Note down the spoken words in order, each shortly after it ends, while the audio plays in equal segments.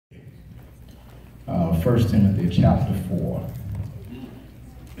1 Timothy chapter 4.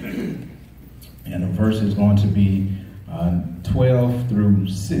 And the verse is going to be 12 through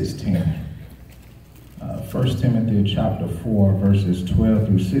 16. 1 Timothy chapter 4, verses 12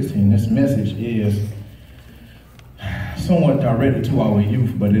 through 16. This message is somewhat directed to our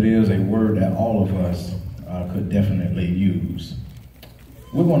youth, but it is a word that all of us could definitely use.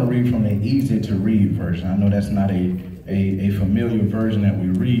 We're going to read from the easy to read version. I know that's not a familiar version that we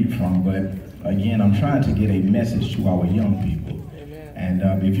read from, but again, I'm trying to get a message to our young people. And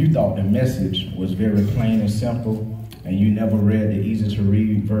if you thought the message was very plain and simple, and you never read the easy to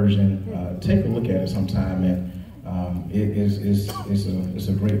read version, take a look at it sometime, and it's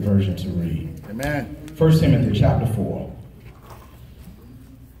a great version to read. Amen. 1 Timothy chapter 4.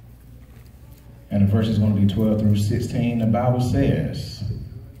 And the verse is going to be 12 through 16. The Bible says,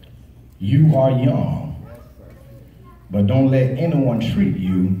 "You are young, but don't let anyone treat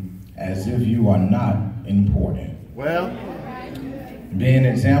you as if you are not important. Well, be an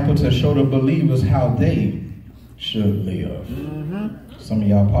example to show the believers how they should live." Some of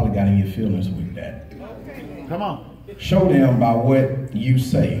y'all probably got in your feelings with that. Come on. Show them by what you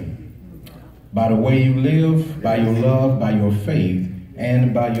say, by the way you live, by your love, by your faith,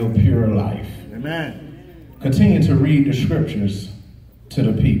 and by your pure life. Amen. Continue to read the scriptures to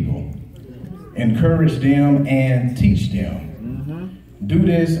the people. Encourage them and teach them. Do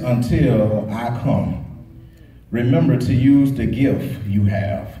this until I come. Remember to use the gift you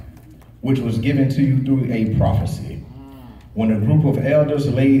have, which was given to you through a prophecy, when a group of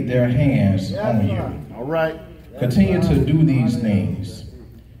elders laid their hands on you. All right. Continue to do these things.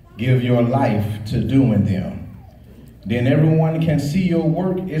 Give your life to doing them. Then everyone can see your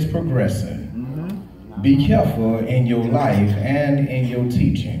work is progressing. Be careful in your life and in your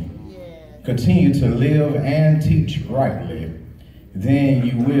teaching. Continue to live and teach rightly. Then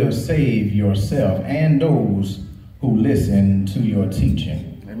you will save yourself and those who listen to your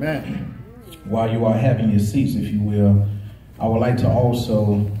teaching. Amen. While you are having your seats, if you will, I would like to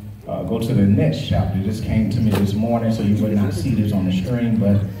also go to the next chapter. This came to me this morning, so you would not see this on the screen,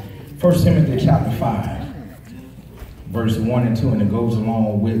 but 1 Timothy chapter 5, verse 1 and 2, and it goes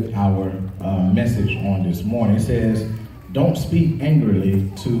along with our message on this morning. It says, "Don't speak angrily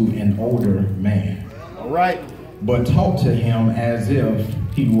to an older man. All right. But talk to him as if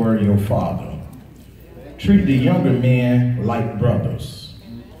he were your father. Treat the younger men like brothers.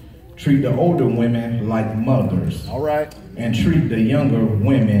 Treat the older women like mothers. All right. And treat the younger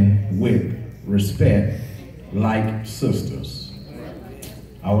women with respect like sisters."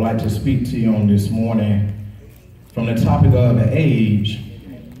 I would like to speak to you on this morning from the topic of age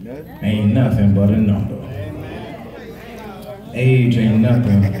ain't nothing but a number. Age ain't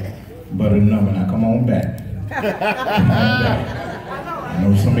nothing but a number. Now come on back. I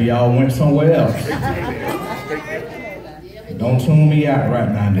know some of y'all went somewhere else. Don't tune me out right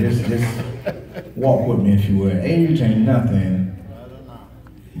now. Just walk with me, if you will. Age ain't nothing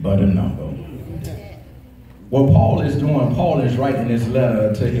but a number. What Paul is doing, Paul is writing this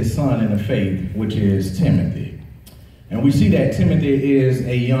letter to his son in the faith, which is Timothy. And we see that Timothy is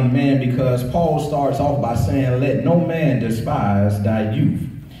a young man because Paul starts off by saying, "Let no man despise thy youth."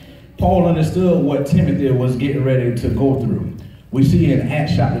 Paul understood what Timothy was getting ready to go through. We see in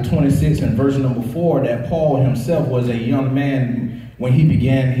Acts chapter 26 and verse number 4 that Paul himself was a young man when he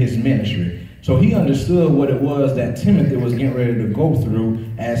began his ministry. So he understood what it was that Timothy was getting ready to go through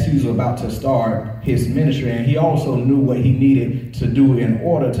as he was about to start his ministry. And he also knew what he needed to do in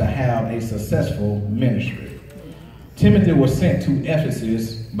order to have a successful ministry. Timothy was sent to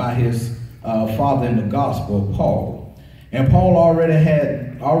Ephesus by his father in the gospel, Paul. And Paul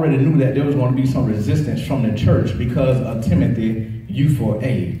already knew that there was going to be some resistance from the church because of Timothy's youthful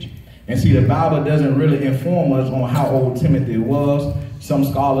age. And see, the Bible doesn't really inform us on how old Timothy was. Some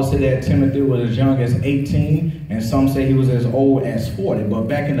scholars say that Timothy was as young as 18, and some say he was as old as 40. But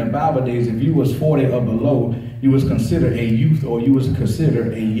back in the Bible days, if you was 40 or below, you was considered a youth, or you was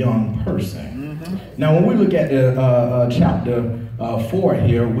considered a young person. Now, when we look at the chapter 4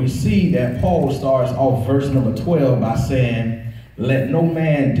 here, we see that Paul starts off verse number 12 by saying, "Let no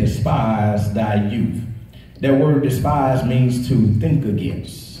man despise thy youth." That word despise means to think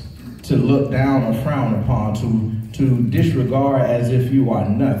against, to look down or frown upon, to disregard as if you are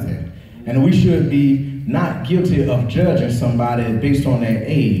nothing. And we should be not guilty of judging somebody based on their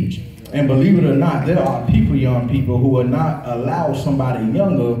age. And believe it or not, there are people, young people, who will not allow somebody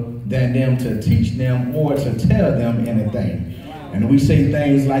younger than them to teach them or to tell them anything. And we say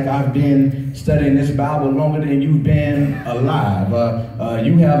things like, "I've been studying this Bible longer than you've been alive.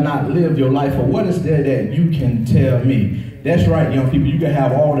 You have not lived your life. Or what is there that you can tell me?" That's right, young people. You can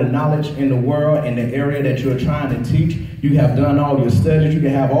have all the knowledge in the world in the area that you're trying to teach. You have done all your studies. You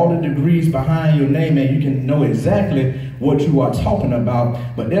can have all the degrees behind your name, and you can know exactly what you are talking about.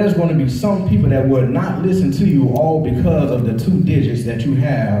 But there's going to be some people that will not listen to you, all because of the 2 digits that you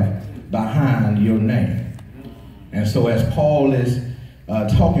have behind your name. And so as Paul is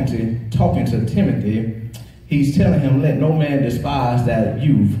talking to Timothy, he's telling him, let no man despise that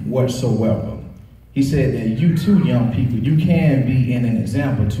youth whatsoever. He said that you too, young people, you can be an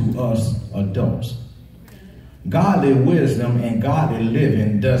example to us adults. Godly wisdom and godly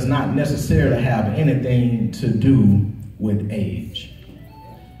living does not necessarily have anything to do with age.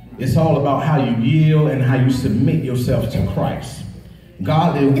 It's all about how you yield and how you submit yourself to Christ.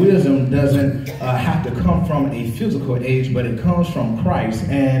 Godly wisdom doesn't have to come from a physical age, but it comes from Christ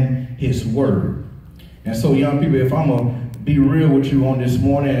and his word. And so, young people, if I'm going to be real with you on this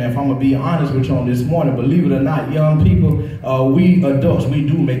morning, and if I'm going to be honest with you on this morning, believe it or not, young people, we adults, we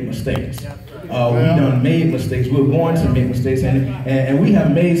do make mistakes. We done made mistakes. We're going to make mistakes, and we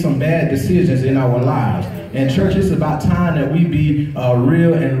have made some bad decisions in our lives. And church, it's about time that we be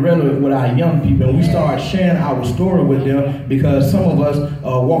real and relevant with our young people, and we start sharing our story with them, because some of us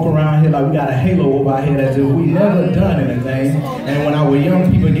walk around here like we got a halo over our head as if we never done anything. And when our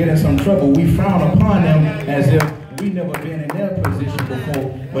young people get in some trouble, we frown upon them as if we never been in their position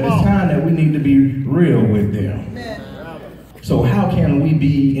before. But it's time that we need to be real with them. So how can we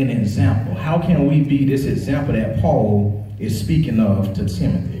be an example? How can we be this example that Paul is speaking of to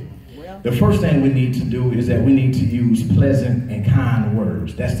Timothy? The first thing we need to do is that we need to use pleasant and kind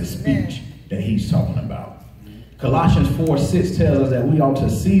words. That's the speech that he's talking about. Colossians 4:6 tells us that we ought to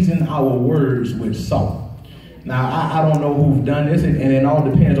season our words with salt. Now, I don't know who've done this, and it all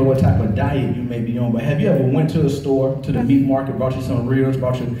depends on what type of diet you may be on, but have you ever went to a store, to the meat market, bought you some ribs,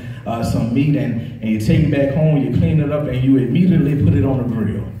 bought you some meat, and you take it back home, you clean it up, and you immediately put it on the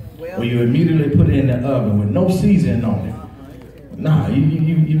grill, or you immediately put it in the oven with no seasoning on it? Nah,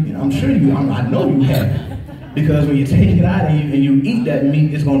 I'm sure I know you haven't. Because when you take it out and you eat that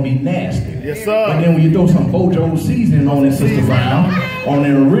meat, it's going to be nasty. Yes, sir. But then when you throw some Bojo seasoning on it, Sister Brown, on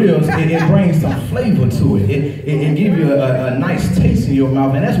the ribs, it brings some flavor to it. It gives you a nice taste in your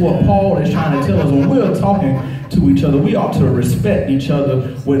mouth. And that's what Paul is trying to tell us. When we're talking to each other, we ought to respect each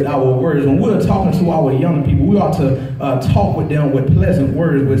other with our words. When we're talking to our young people, we ought to talk with them with pleasant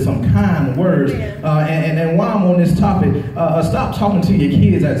words, with some kind words. And while I'm on this topic, stop talking to your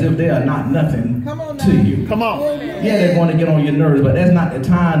kids as if they are not nothing to you. Come on. Yeah, they're going to get on your nerves, but that's not the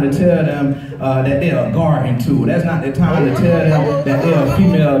time to tell them that they're a garden tool. That's not the time to tell them that they're a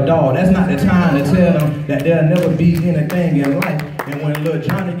female dog. That's not the time to tell them that they'll never be anything in life. And when little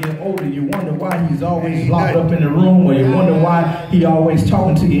Johnny gets older, you wonder why he's always locked up in the room, or you wonder why he always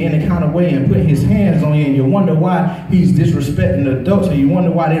talking to you any kind of way and putting his hands on you, and you wonder why he's disrespecting adults, and you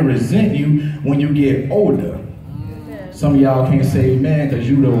wonder why they resent you when you get older. Some of y'all can't say amen because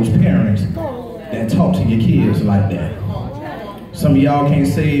you those parents that talk to your kids like that. Some of y'all can't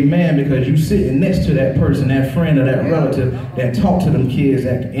say amen because you sitting next to that person, that friend or that relative that talk to them kids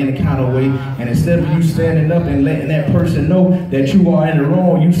in any kind of way, and instead of you standing up and letting that person know that you are in the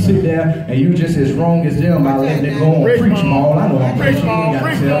wrong, you sit there and you just as wrong as them by letting it go on. Preach, Maul. I know I'm preaching. You ain't got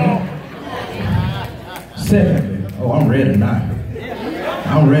to tell me. Secondly, I'm ready now.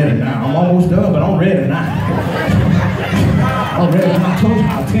 I'm ready now. I'm almost done, but I'm ready now. I'm ready. I told you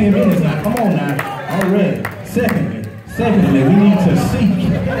about 10 minutes now. Come on now. I'm ready. Secondly, we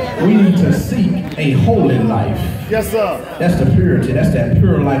need to seek a holy life. Yes, sir. That's the purity. That's that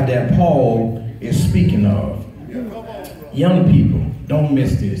pure life that Paul is speaking of. Young people, don't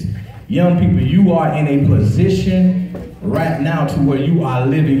miss this. Young people, you are in a position right now to where you are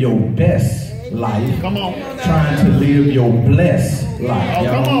living your best life. Come on. Trying to live your blessed life. Oh,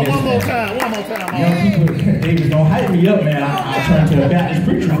 come on, one more time. Young people, they just don't hype me up, man. I turn to a Baptist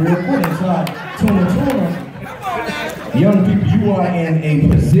preacher real quick and start tuna. Young people, you are in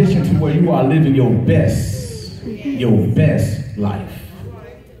a position to where you are living your best life.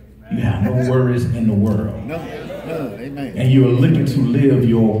 You have no worries in the world. No, amen. And you're looking to live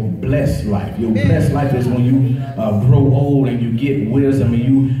your blessed life. Your blessed life is when you grow old and you get wisdom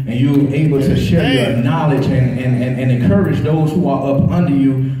and you're able to share your knowledge and encourage those who are up under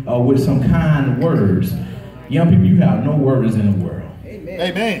you with some kind words. Young people, you have no worries in the world.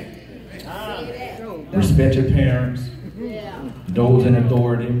 Amen. Respect your parents. Those in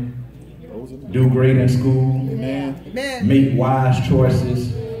authority. Do great in school. Amen. Make wise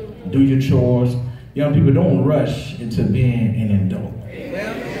choices. Do your chores. Young people, don't rush into being an adult.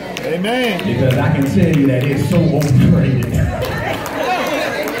 Amen. Because I can tell you that it's so overrated.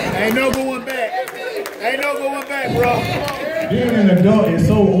 Ain't no going back. Ain't no going back, bro. Being an adult is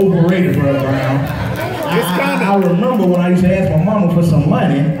so overrated, Brother Brown. I remember when I used to ask my mama for some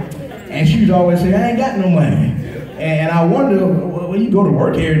money, and she would always say, I ain't got no money. And I wonder, well, you go to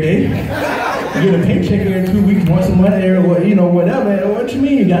work every day, you get a paycheck every 2 weeks, once a month, whatever. What you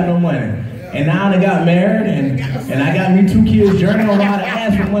mean you got no money? And now I got married, and I got me 2 kids. Jermal don't know how to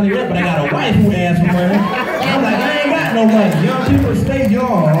ask for money yet, but I got a wife who asks for money. And I'm like, I ain't got no money. Young people stay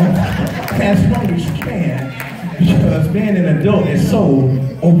young as long as you can, because being an adult is so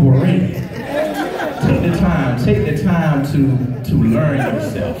overrated. Take the time to learn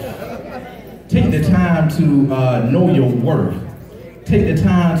yourself. Take the time to know your worth. Take the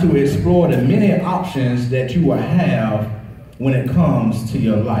time to explore the many options that you will have when it comes to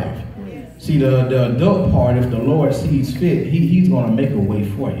your life. See, the adult part, if the Lord sees fit, He's going to make a way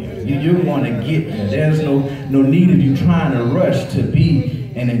for you. You're going to get there. There's no need of you trying to rush to be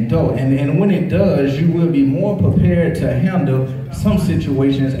an adult. And when it does, you will be more prepared to handle some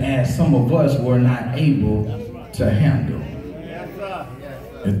situations as some of us were not able to handle.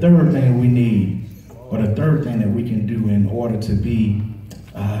 The third thing we need, or the third thing that we can do in order to be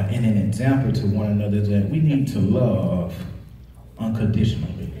an example to one another, is that we need to love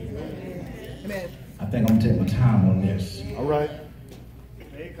unconditionally. I think I'm taking time on this. All right.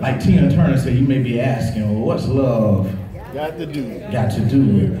 Like Tina Turner said, you may be asking, well, what's love got to do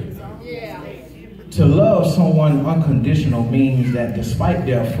with it? To love someone unconditional means that despite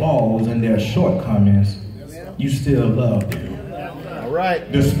their flaws and their shortcomings, you still love them. All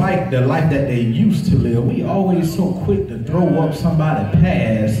right. Despite the life that they used to live, we always so quick to throw up somebody's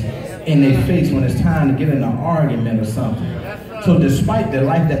past in their face when it's time to get in an argument or something. So despite the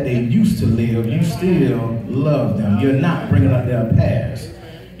life that they used to live, you still love them. You're not bringing up their past.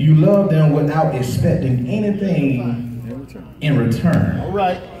 You love them without expecting anything in return. All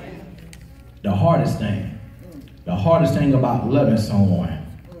right. The hardest thing about loving someone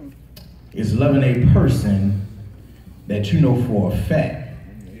is loving a person that you know for a fact,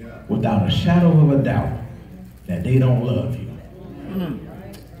 without a shadow of a doubt, that they don't love you,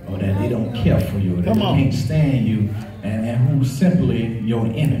 or that they don't care for you, or that they can't stand you, and who's simply your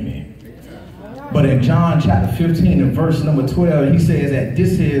enemy. But in John chapter 15 and verse number 12, he says that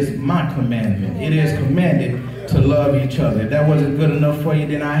this is my commandment. It is commanded to love each other. If that wasn't good enough for you,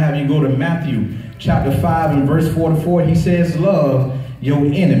 then I have you go to Matthew chapter 5 and verse 44. He says, love your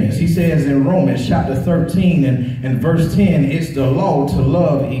enemies. He says in Romans chapter 13 and verse 10, it's the law to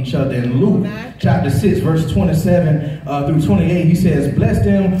love each other. In Luke chapter 6 verse 27 through 28, he says, bless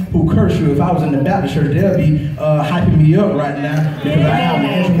them who curse you. If I was in the Baptist church, they'll be hyping me up right now, because I have the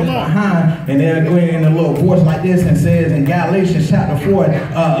instruments behind, and they'll go in a little voice like this and says in Galatians chapter 4,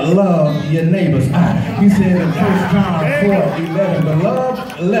 love your neighbors. He says in 1 John 4:11,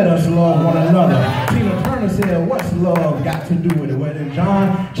 beloved, let us love one another. Tina Turner said, what's love got to do with it? Well, in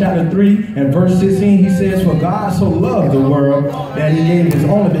John chapter 3 and verse 16, he says, for God so loved the world that he gave his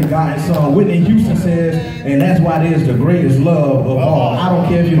only begotten son. Whitney Houston says, and that's why it is the greatest love of all. I don't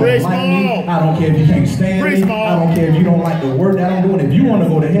care if you don't like me. I don't care if you can't stand me. I don't care if you don't like the work that I'm doing. If you want to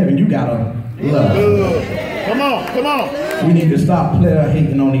go to heaven, you gotta love. Come on. We need to stop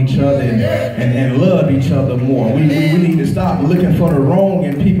hating on each other and love each other more. We need to stop looking for the wrong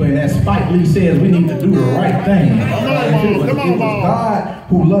in people. And as Spike Lee says, we need to do the right thing. It was God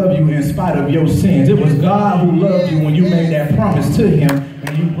who loved you in spite of your sins. It was God who loved you when you made that promise to him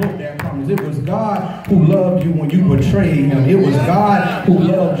and you broke that promise. It was God who loved you when you betrayed him. It was God who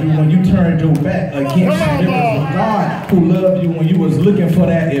loved you when you turned your back against him. It was God who loved you when you was looking for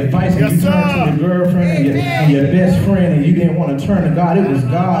that advice and you turned to your girlfriend and your best friend and you didn't want to turn to God. It was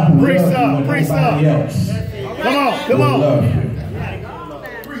God who loved you when nobody else loved you.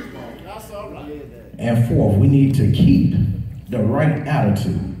 And fourth, we need to keep the right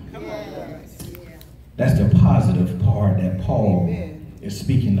attitude. That's the positive part that Paul is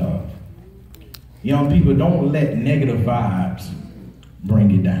speaking of. Young people, don't let negative vibes bring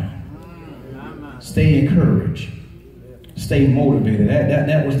you down. Stay encouraged. Stay motivated.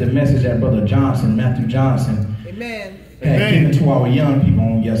 That was the message that Brother Johnson, Matthew Johnson, had given to our young people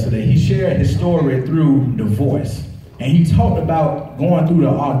on yesterday. He shared his story through The Voice. And he talked about going through the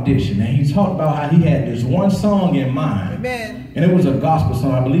audition. And he talked about how he had this one song in mind. And it was a gospel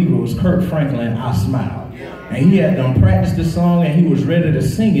song. I believe it was Kirk Franklin, I Smile. And he had done practiced the song and he was ready to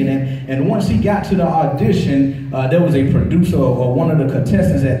sing it. And once he got to the audition, there was a producer or one of the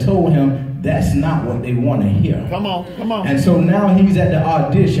contestants that told him that's not what they want to hear. Come on. And so now he's at the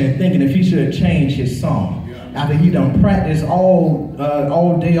audition thinking if he should change his song. after he done practiced all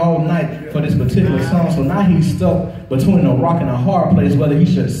day, all night for this particular song. So now he's stuck between a rock and a hard place, whether he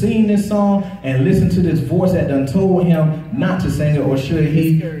should sing this song and listen to this voice that done told him not to sing it, or should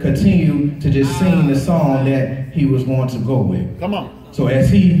he continue to just sing the song that he was going to go with. Come on. So as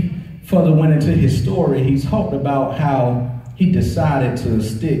he further went into his story, he talked about how he decided to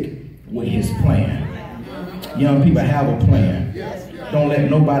stick with his plan. Young people, have a plan. Don't let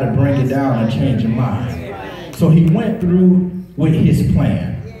nobody bring you down and change your mind. So he went through with his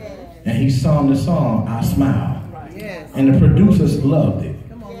plan, and he sung the song, I Smile. And the producers loved it.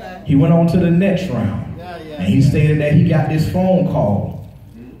 He went on to the next round, and he stated that he got this phone call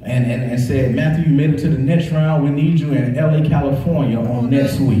and said, Matthew, you made it to the next round. We need you in LA, California on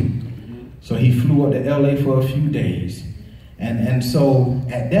next week. So he flew up to LA for a few days. And so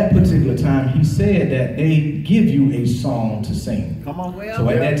at that particular time, he said that they give you a song to sing. Come on. So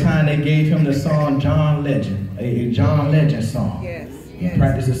at that time, they gave him the song John Legend, a John Legend song. He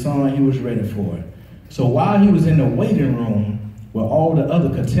practiced the song, he was ready for it. So while he was in the waiting room with all the other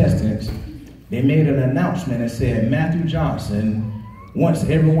contestants, they made an announcement and said, Matthew Johnson, once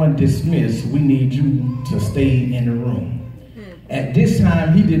everyone dismissed, we need you to stay in the room. At this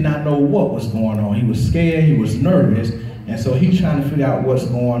time, he did not know what was going on. He was scared, he was nervous, and so he's trying to figure out what's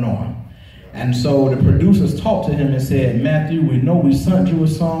going on. And so the producers talked to him and said, Matthew, we know we sent you a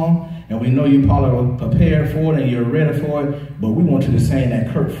song, and we know you probably were prepared for it and you're ready for it, but we want you to sing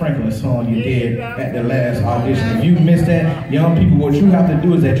that Kirk Franklin song you did at the last audition. If you missed that, young people, what you have to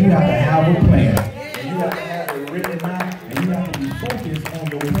do is that you have to have a plan. And you have to have it written out, and you have to be focused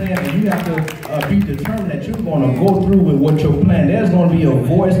on your plan, and you have to be determined that you're going to go through with what your plan. There's going to be a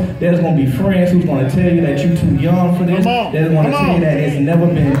voice, there's going to be friends who's going to tell you that you're too young for this. They're going to tell you that it's never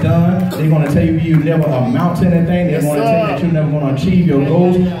been done. They're going to tell you you never amount to anything. They're going to tell you that you're never going to achieve your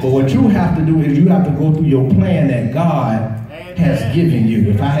goals. But what you have to do is you have to go through your plan that God has given you.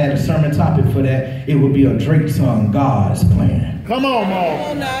 If I had a sermon topic for that, it would be a Drake song, God's Plan. Come on,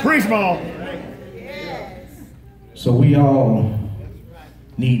 Maul. Preach, Maul. So we all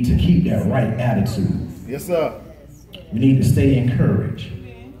need to keep that right attitude. Yes, sir. We need to stay encouraged.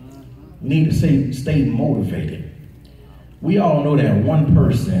 We need to stay motivated. We all know that one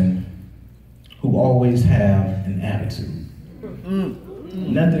person who always have an attitude.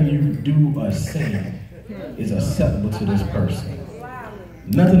 Nothing you do or say is acceptable to this person.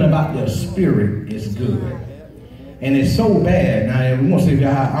 Nothing about their spirit is good. And it's so bad, now we want to see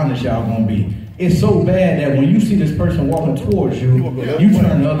how honest y'all gonna be. It's so bad that when you see this person walking towards you, you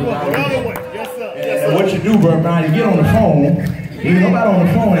turn the other way. Yes, sir. And what you do, bro, Brian, you get on the phone, you get nobody on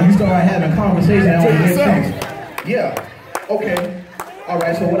the phone, and you start having conversations that don't make sense. Yeah, okay. All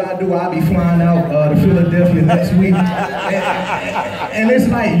right, so what I do, I'll be flying out to Philadelphia next week. And it's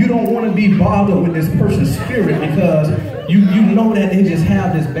like you don't want to be bothered with this person's spirit because you know that they just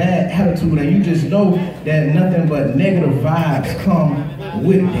have this bad attitude, and you just know that nothing but negative vibes come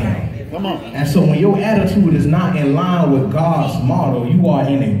with them. Come on. And so when your attitude is not in line with God's model, you are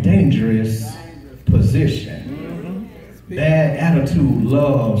in a dangerous position. Bad attitude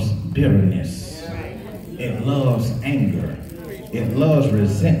loves bitterness. It loves anger. It loves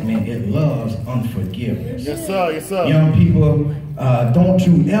resentment. It loves unforgiveness. Yes, sir. Yes, sir. Young people, don't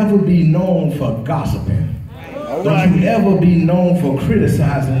you ever be known for gossiping. Don't you ever be known for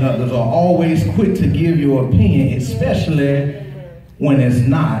criticizing others or always quick to give your opinion, especially when it's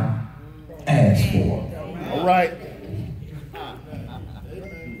not asked for. All right.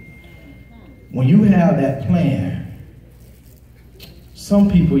 When you have that plan, some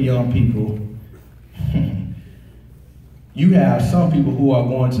people, young people, you have some people who are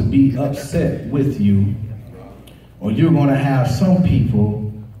going to be upset with you, or you're going to have some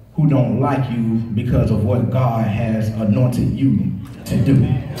people who don't like you because of what God has anointed you to do.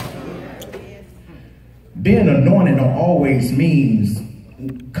 Being anointed don't always means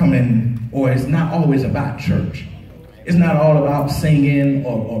coming, or it's not always about church. It's not all about singing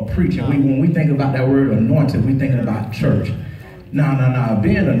or preaching. When we think about that word anointed, we think about church. No.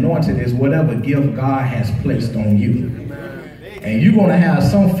 Being anointed is whatever gift God has placed on you. And you're going to have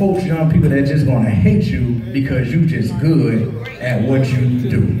some folks, young people, that are just going to hate you because you're just good at what you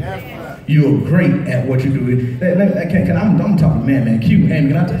do. You're great at what you do. I'm talking Man Q. Hey,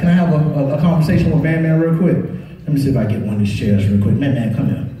 can I have a conversation with Man real quick? Let me see if I get one of these chairs real quick. Man, come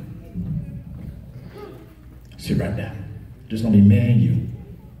here. Sit right there. Just going to be me and you.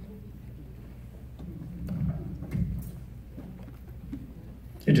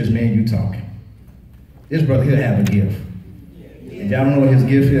 It's just me and you talking. This brother, he'll have a gift. If y'all don't know what his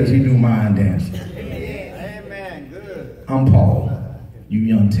gift is, he do mind dancing. Amen. Good. I'm Paul. You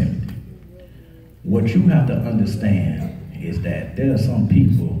young Timothy. What you have to understand is that there are some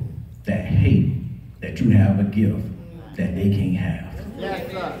people that hate that you have a gift that they can't have.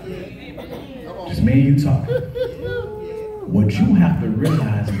 Just me and you talking. What you have to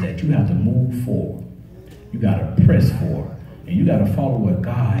realize is that you have to move forward. You got to press forward. And you got to follow what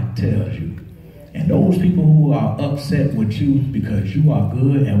God tells you. And those people who are upset with you because you are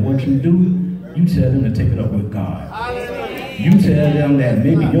good at what you do, you tell them to take it up with God. You tell them that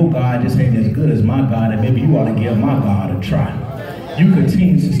maybe your God just ain't as good as my God, and maybe you ought to give my God a try. You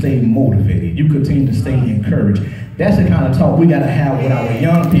continue to stay motivated. You continue to stay encouraged. That's the kind of talk we got to have with our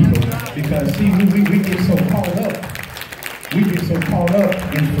young people, because see, we get so caught up. We get so caught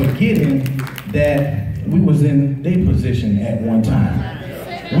up in forgetting that we was in their position at one time.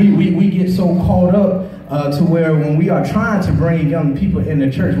 We get so caught up to where when we are trying to bring young people in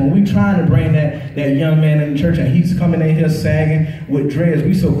the church, when we trying to bring that young man in the church and he's coming in here sagging with dreads,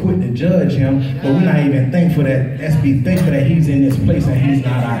 we so quick to judge him, but we're not even thankful that, let's be thankful that he's in this place and he's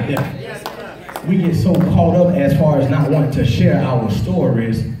not out there. We get so caught up as far as not wanting to share our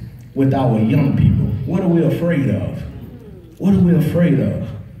stories with our young people. What are we afraid of? What are we afraid of?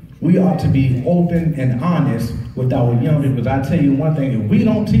 We ought to be open and honest with our young people. Because I tell you one thing, if we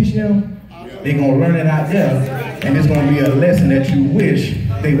don't teach them, they're going to learn it out there, and it's going to be a lesson that you wish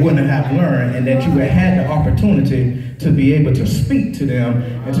they wouldn't have learned, and that you had had the opportunity to be able to speak to them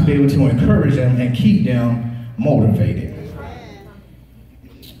and to be able to encourage them and keep them motivated.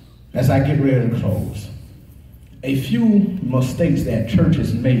 As I get ready to close, a few mistakes that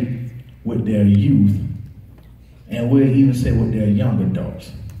churches make with their youth, and we'll even say with their young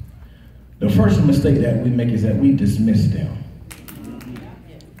adults. The first mistake that we make is that we dismiss them.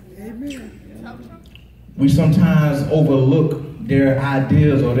 We sometimes overlook their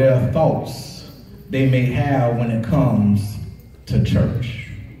ideas or their thoughts they may have when it comes to church.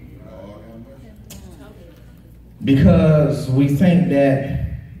 Because we think that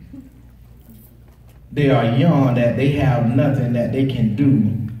they are young, that they have nothing that they can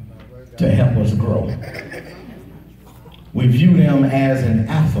do to help us grow. We view them as an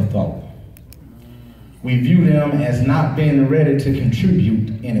afterthought. We view them as not being ready to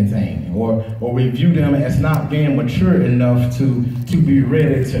contribute anything, or we view them as not being mature enough to be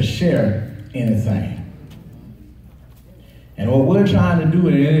ready to share anything. And what we're trying to do,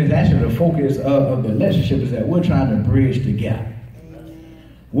 and it is actually the focus of the relationship, is that we're trying to bridge the gap.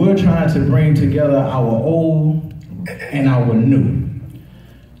 We're trying to bring together our old and our new.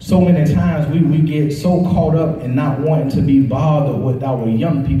 So many times we get so caught up in not wanting to be bothered with our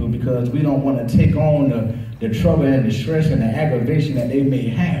young people because we don't want to take on the trouble and the stress and the aggravation that they may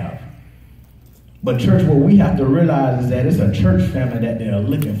have. But church, what we have to realize is that it's a church family that they are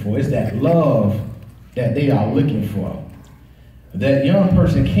looking for. It's that love that they are looking for. That young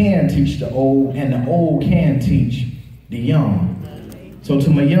person can teach the old, and the old can teach the young. So to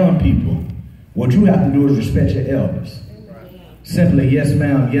my young people, what you have to do is respect your elders. Simply, yes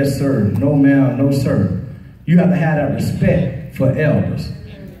ma'am, yes sir, no ma'am, no sir. You have to have that respect for elders.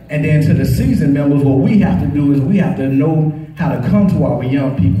 And then to the seasoned members, what we have to do is we have to know how to come to our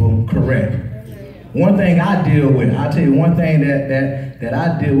young people correct. One thing I deal with, I'll tell you one thing that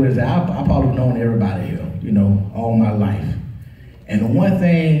I deal with is that I probably known everybody here, you know, all my life. And the one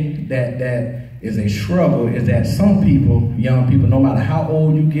thing that is a struggle is that some people, young people, no matter how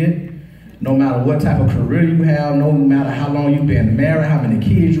old you get, no matter what type of career you have, no matter how long you've been married, how many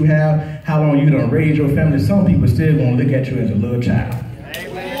kids you have, how long you done raised your family, some people still gonna look at you as a little child.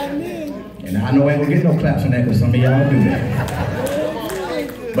 Amen. And I know I ain't gonna get no claps on that because some of y'all do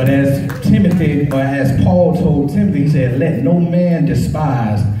that. But as Timothy, or as Paul told Timothy, he said, let no man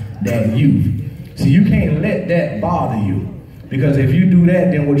despise that youth. So you can't let that bother you. Because if you do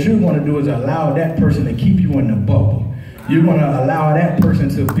that, then what you're gonna do is allow that person to keep you in the bubble. You're going to allow that person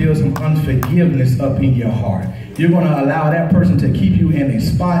to build some unforgiveness up in your heart. You're going to allow that person to keep you in a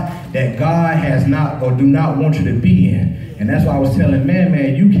spot that God has not or do not want you to be in. And that's why I was telling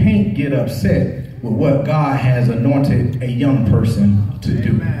man, you can't get upset with what God has anointed a young person to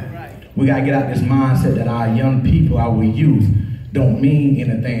do. We got to get out this mindset that our young people, our youth, don't mean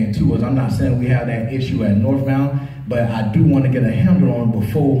anything to us. I'm not saying we have that issue at Northbound, but I do want to get a handle on it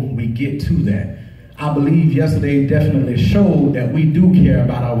before we get to that. I believe yesterday definitely showed that we do care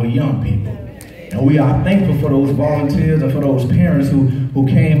about our young people. And we are thankful for those volunteers and for those parents who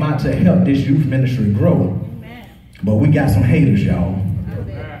came out to help this youth ministry grow. But we got some haters, y'all.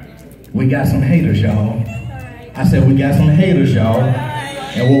 We got some haters, y'all. I said we got some haters, y'all.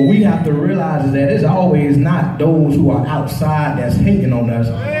 And what we have to realize is that it's always not those who are outside that's hating on us.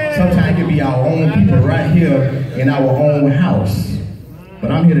 Sometimes it can be our own people right here in our own house. But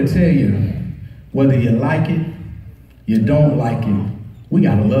I'm here to tell you, Whether you like it, you don't like it, we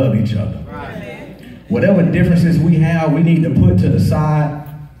got to love each other. Whatever differences we have, we need to put to the side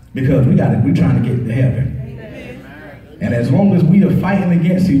because we're trying to get to heaven. And as long as we are fighting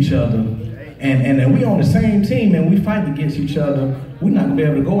against each other, and we on the same team and we fight against each other, we're not going to be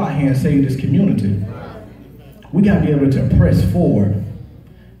able to go out here and save this community. We got to be able to press forward.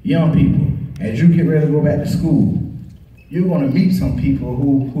 Young people, as you get ready to go back to school, you're going to meet some people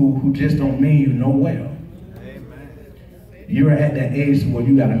who just don't mean you no well. You're at that age where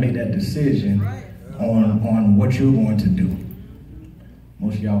you got to make that decision on what you're going to do.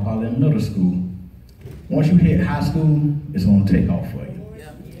 Most of y'all probably in middle school. Once you hit high school, it's going to take off for you.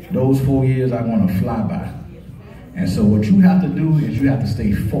 Those 4 years are going to fly by. And so what you have to do is you have to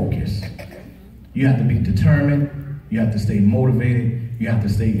stay focused. You have to be determined. You have to stay motivated. You have to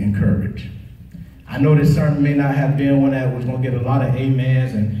stay encouraged. I know this sermon may not have been one that was going to get a lot of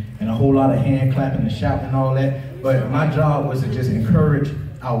amens and a whole lot of hand clapping and shouting and all that, but my job was to just encourage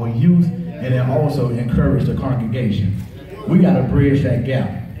our youth and then also encourage the congregation. We got to bridge that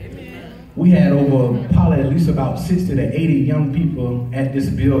gap. We had over probably at least about 60 to 80 young people at this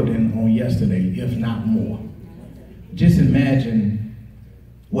building on yesterday, if not more. Just imagine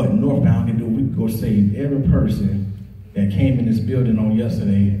what Northbound can do. We could go save every person that came in this building on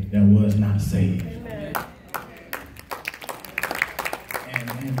yesterday that was not saved.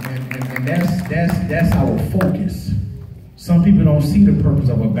 And that's our focus. Some people don't see the purpose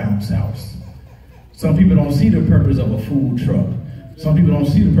of a bounce house. Some people don't see the purpose of a food truck. Some people don't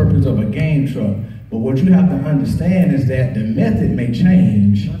see the purpose of a game truck. But what you have to understand is that the method may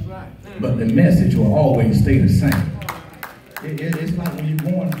change, but the message will always stay the same. It's like when you're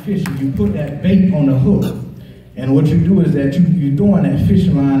going fishing, you put that bait on the hook. And what you do is that you're throwing that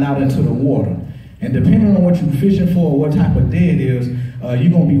fishing line out into the water. And depending on what you're fishing for or what type of day it is,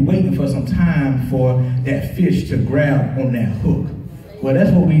 you're going to be waiting for some time for that fish to grab on that hook. Well,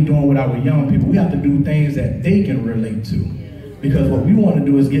 that's what we're doing with our young people. We have to do things that they can relate to. Because what we want to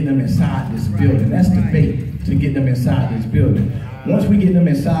do is get them inside this building. That's the bait, to get them inside this building. Once we get them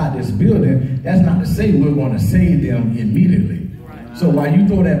inside this building, that's not to say we're going to save them immediately. So while you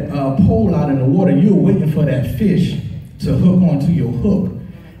throw that pole out in the water, you're waiting for that fish to hook onto your hook.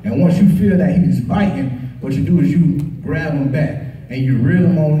 And once you feel that he's biting, what you do is you grab him back and you reel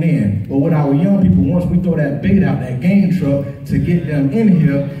them on in. But with our young people, once we throw that bait out, that game truck, to get them in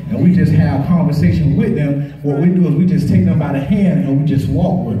here, and we just have conversation with them, what we do is we just take them by the hand and we just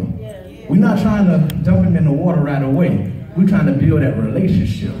walk with them. We're not trying to dump them in the water right away. We're trying to build that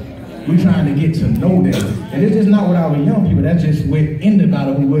relationship. We're trying to get to know them. And it's just not with our young people, that's just with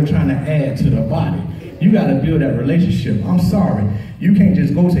anybody who we're trying to add to the body. You got to build that relationship. I'm sorry. You can't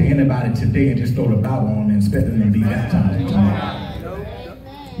just go to anybody today and just throw the Bible on and expect them to be baptized tomorrow.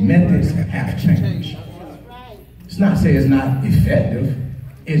 Methods have changed. It's not saying it's not effective.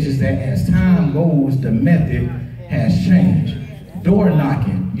 It's just that as time goes, the method has changed. Door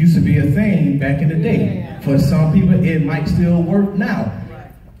knocking used to be a thing back in the day. For some people, it might still work now.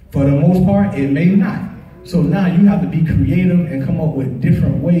 For the most part, it may not. So now you have to be creative and come up with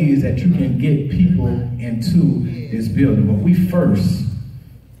different ways that you can get people into this building. But we first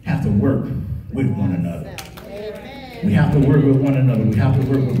have to work with one another. We have to work with one another. We have to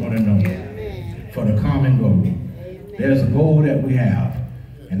work with one another for the common goal. There's a goal that we have,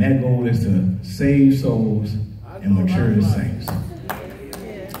 and that goal is to save souls and mature the saints.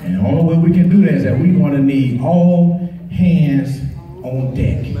 And the only way we can do that is that we're going to need all hands on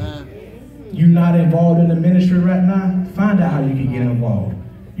deck. You're not involved in the ministry right now? Find out how you can get involved.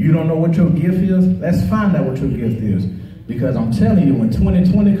 You don't know what your gift is? Let's find out what your gift is. Because I'm telling you, when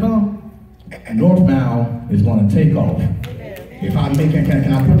 2020 comes, Northbound is going to take off. If I make it,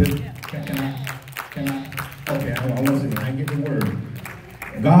 can I put this? Can I? Okay, I want to see. I get the word.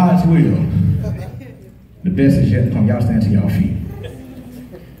 God's will. The best is yet to come. Y'all stand to y'all feet.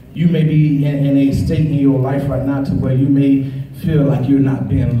 You may be in a state in your life right now to where you may feel like you're not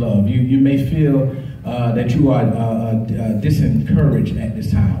being loved. You may feel that you are disencouraged at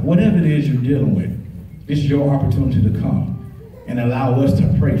this time. Whatever it is you're dealing with, it's your opportunity to come and allow us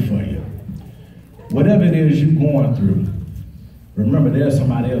to pray for you. Whatever it is you're going through, remember there's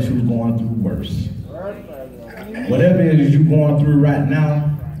somebody else who's going through worse. Whatever it is you're going through right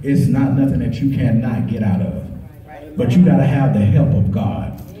now, it's not nothing that you cannot get out of. But you got to have the help of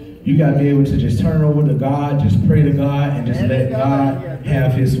God. You got to be able to just turn over to God, just pray to God, and just let God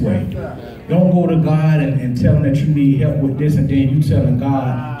have his way. Don't go to God and tell him that you need help with this, and then you telling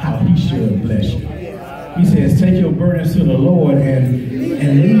God how he should bless you. He says, take your burdens to the Lord and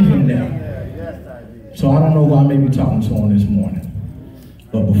leave him there. So I don't know who I may be talking to on this morning.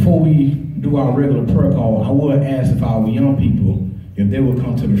 But before we do our regular prayer call, I would ask if our young people, if they would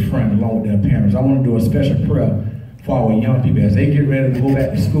come to the front along with their parents. I want to do a special prayer for our young people as they get ready to go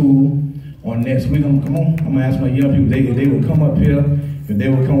back to school on next week. Come on, I'm going to ask my young people, if they will come up here, if they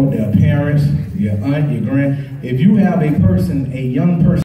will come with their parents, your aunt, your grand. If you have a person, a young person,